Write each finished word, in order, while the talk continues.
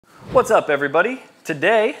What's up, everybody?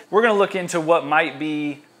 Today, we're gonna look into what might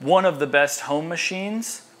be one of the best home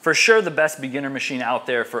machines, for sure the best beginner machine out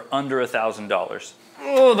there for under $1,000.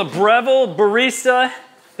 Oh, the Breville Barista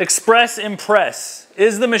Express Impress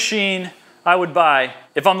is the machine I would buy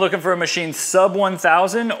if I'm looking for a machine sub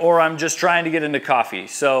 1,000 or I'm just trying to get into coffee.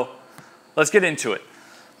 So let's get into it.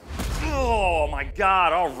 Oh my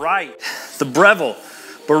God, all right. The Breville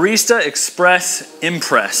Barista Express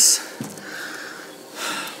Impress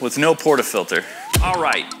with no portafilter. All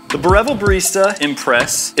right, the Breville Barista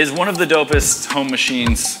Impress is one of the dopest home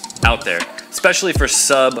machines out there, especially for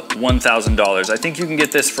sub $1,000. I think you can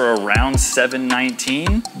get this for around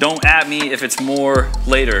 $719. Don't at me if it's more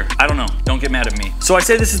later. I don't know, don't get mad at me. So I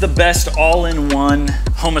say this is the best all-in-one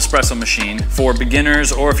home espresso machine for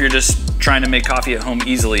beginners or if you're just trying to make coffee at home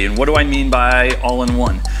easily. And what do I mean by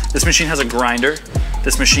all-in-one? This machine has a grinder.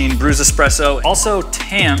 This machine brews espresso, also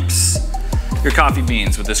tamps your coffee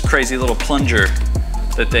beans with this crazy little plunger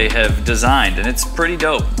that they have designed, and it's pretty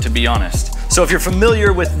dope, to be honest. So if you're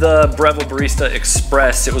familiar with the Breville Barista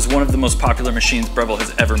Express, it was one of the most popular machines Breville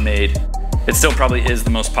has ever made. It still probably is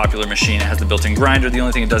the most popular machine. It has the built-in grinder. The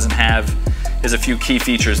only thing it doesn't have is a few key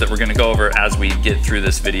features that we're gonna go over as we get through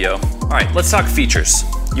this video. All right, let's talk features.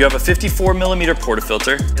 You have a 54mm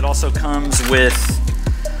portafilter. It also comes with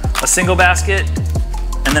a single basket,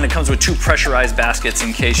 and then it comes with 2 pressurized baskets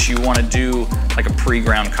in case you want to do like a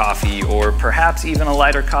pre-ground coffee or perhaps even a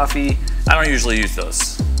lighter coffee. I don't usually use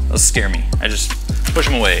those. Those scare me. I just push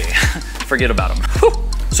them away. Forget about them. Whew.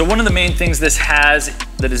 So one of the main things this has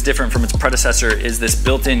that is different from its predecessor is this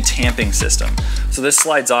built-in tamping system. So this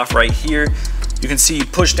slides off right here. You can see you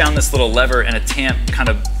push down this little lever and a tamp kind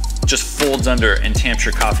of just folds under and tamps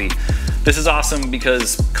your coffee. This is awesome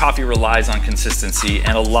because coffee relies on consistency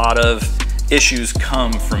and a lot of issues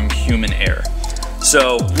come from human error.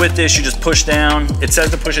 So with this, you just push down. It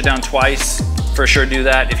says to push it down twice. For sure do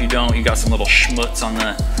that. If you don't, you got some little schmutz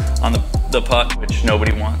on the puck, which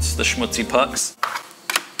nobody wants, the schmutzy pucks.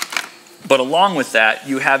 But along with that,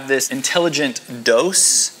 you have this intelligent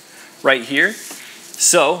dose right here.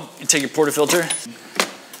 So you take your portafilter,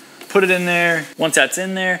 put it in there. Once that's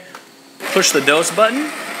in there, push the dose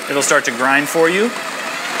button. It'll start to grind for you.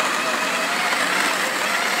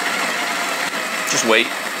 Just wait.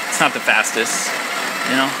 It's not the fastest,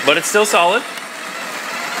 you know, but it's still solid.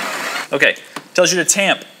 Okay, tells you to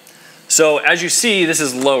tamp. So as you see, this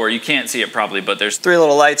is lower. You can't see it probably, but there's 3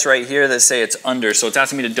 little lights right here that say it's under, so it's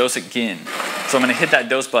asking me to dose again. So I'm gonna hit that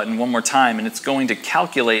dose button one more time, and it's going to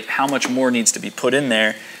calculate how much more needs to be put in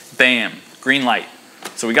there. Bam, green light.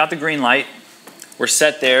 So we got the green light. We're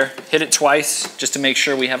set there. Hit it twice just to make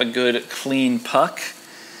sure we have a good, clean puck.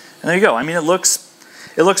 And there you go. I mean, it looks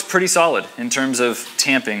pretty solid in terms of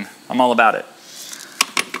tamping. I'm all about it.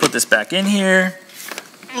 Put this back in here.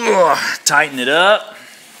 Ugh, tighten it up.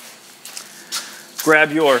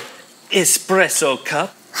 Grab your espresso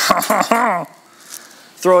cup.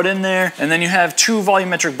 Throw it in there. And then you have 2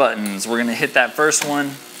 volumetric buttons. We're gonna hit that first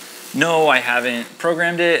one. No, I haven't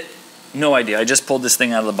programmed it. No idea. I just pulled this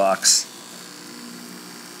thing out of the box.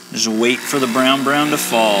 Just wait for the brown to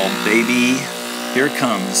fall, baby. Here it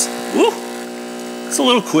comes. Woo! It's a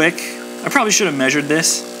little quick. I probably should have measured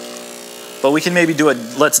this, but we can maybe do a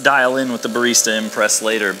let's dial in with the Barista Impress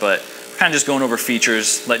later, but we're kind of just going over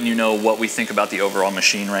features, letting you know what we think about the overall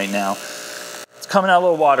machine right now. It's coming out a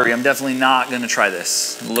little watery. I'm definitely not gonna try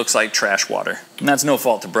this. It looks like trash water. And that's no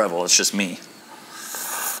fault to Breville, it's just me.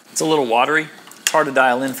 It's a little watery. It's hard to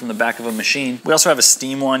dial in from the back of a machine. We also have a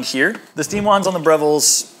steam wand here. The steam wands on the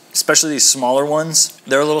Brevilles, especially these smaller ones,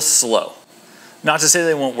 they're a little slow. Not to say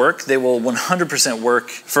they won't work, they will 100% work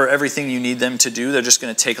for everything you need them to do. They're just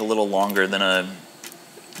gonna take a little longer than a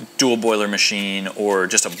dual boiler machine or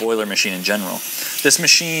just a boiler machine in general. This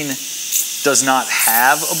machine does not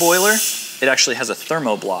have a boiler. It actually has a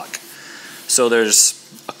thermo block. So there's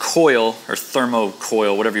a coil or thermo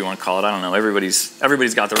coil, whatever you wanna call it, I don't know.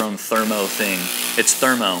 Everybody's got their own thermo thing. It's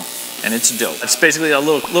thermo. And it's dope. It's basically a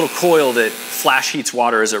little coil that flash heats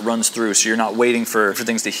water as it runs through, so you're not waiting for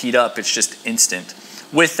things to heat up, it's just instant.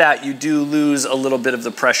 With that, you do lose a little bit of the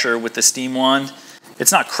pressure with the steam wand.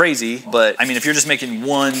 It's not crazy, but I mean, if you're just making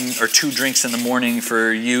 1 or 2 drinks in the morning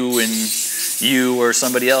for you or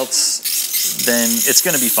somebody else, then it's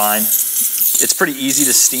gonna be fine. It's pretty easy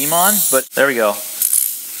to steam on, but there we go.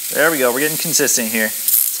 There we go, we're getting consistent here.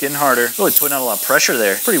 It's getting harder. Really putting out a lot of pressure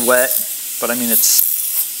there. Pretty wet, but I mean, it's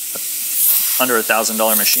under $1,000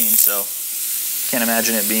 machine, so can't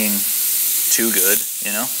imagine it being too good,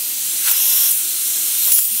 you know?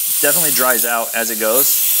 Definitely dries out as it goes,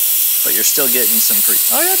 but you're still getting some pretty,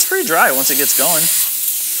 oh yeah, it's pretty dry once it gets going.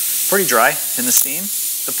 Pretty dry in the steam.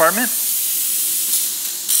 department.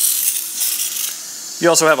 You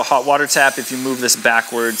also have a hot water tap. If you move this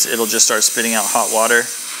backwards, it'll just start spitting out hot water.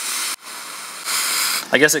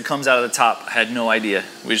 I guess it comes out of the top. I had no idea.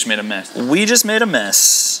 We just made a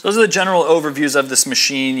mess. Those are the general overviews of this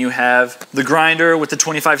machine. You have the grinder with the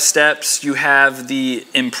 25 steps. You have the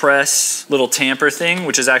Impress little tamper thing,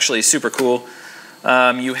 which is actually super cool.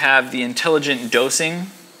 You have the intelligent dosing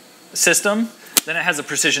system. Then it has a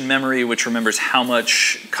precision memory, which remembers how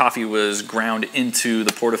much coffee was ground into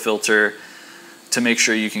the portafilter to make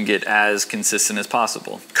sure you can get as consistent as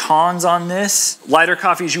possible. Cons on this, lighter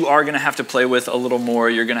coffees you are gonna have to play with a little more.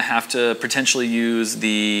 You're gonna have to potentially use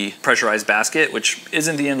the pressurized basket, which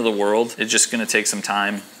isn't the end of the world. It's just gonna take some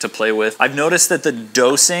time to play with. I've noticed that the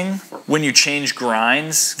dosing, when you change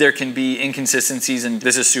grinds, there can be inconsistencies, and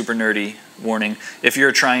this is super nerdy, warning. If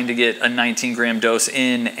you're trying to get a 19-gram dose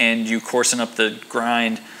in and you coarsen up the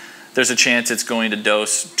grind, there's a chance it's going to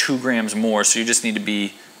dose 2 grams more, so you just need to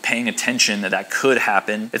be paying attention that could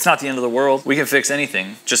happen. It's not the end of the world. We can fix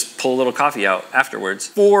anything. Just pull a little coffee out afterwards.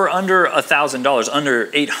 For under $1,000, under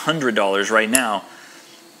 $800 right now,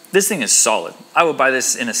 this thing is solid. I would buy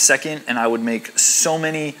this in a second, and I would make so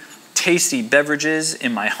many tasty beverages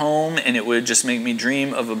in my home, and it would just make me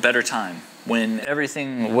dream of a better time when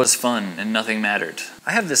everything was fun and nothing mattered.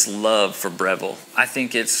 I have this love for Breville. I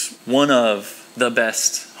think it's one of the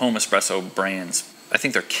best home espresso brands. I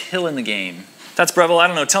think they're killing the game. That's Breville. I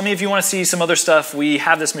don't know. Tell me if you want to see some other stuff. We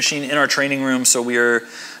have this machine in our training room, so we are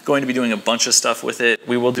going to be doing a bunch of stuff with it.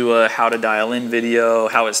 We will do a how to dial in video,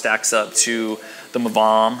 how it stacks up to the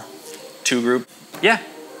Mavam 2 group. Yeah.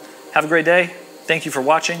 Have a great day. Thank you for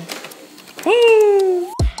watching. Woo!